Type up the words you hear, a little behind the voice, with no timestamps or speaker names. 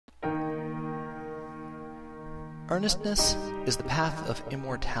Earnestness is the path of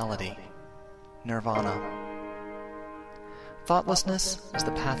immortality, nirvana. Thoughtlessness is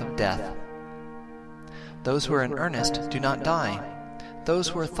the path of death. Those who are in earnest do not die. Those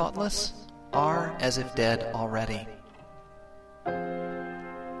who are thoughtless are as if dead already.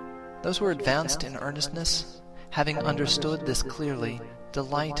 Those who are advanced in earnestness, having understood this clearly,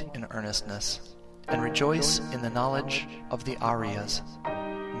 delight in earnestness, and rejoice in the knowledge of the Aryas,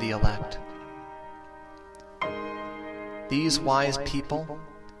 the elect. These wise people,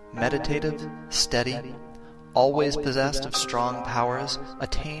 meditative, steady, always possessed of strong powers,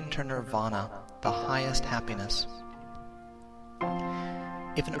 attain to nirvana, the highest happiness.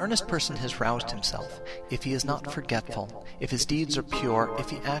 If an earnest person has roused himself, if he is not forgetful, if his deeds are pure, if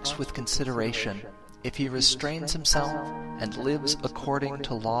he acts with consideration, if he restrains himself and lives according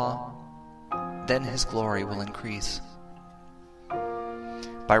to law, then his glory will increase.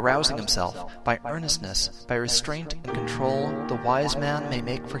 By rousing himself, by earnestness, by restraint and control, the wise man may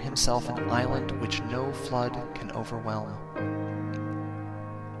make for himself an island which no flood can overwhelm.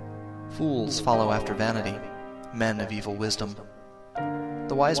 Fools follow after vanity, men of evil wisdom.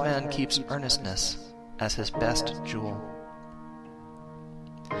 The wise man keeps earnestness as his best jewel.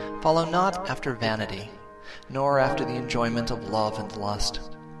 Follow not after vanity, nor after the enjoyment of love and lust.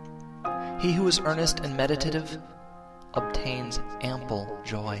 He who is earnest and meditative obtains ample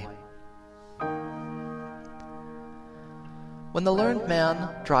joy. When the learned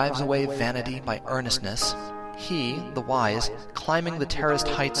man drives away vanity by earnestness, he, the wise, climbing the terraced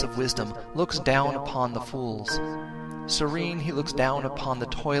heights of wisdom, looks down upon the fools. Serene he looks down upon the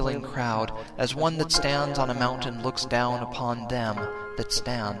toiling crowd, as one that stands on a mountain looks down upon them that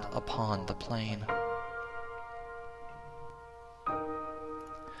stand upon the plain.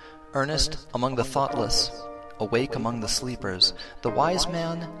 Earnest among the thoughtless, awake among the sleepers, the wise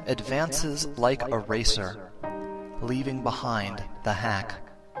man advances like a racer, leaving behind the hack.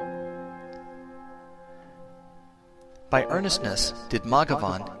 By earnestness did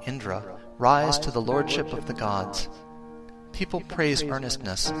Bhagavan, Indra, rise to the lordship of the gods. People praise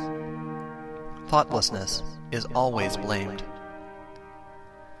earnestness. Thoughtlessness is always blamed.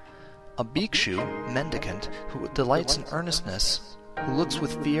 A bhikshu, mendicant, who delights in earnestness, who looks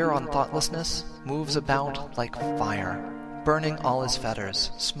with fear on thoughtlessness, moves about like fire, burning all his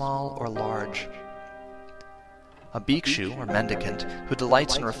fetters, small or large. A bhikshu, or mendicant, who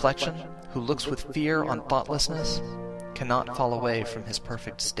delights in reflection, who looks with fear on thoughtlessness, cannot fall away from his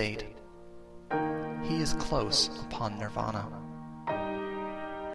perfect state. He is close upon nirvana.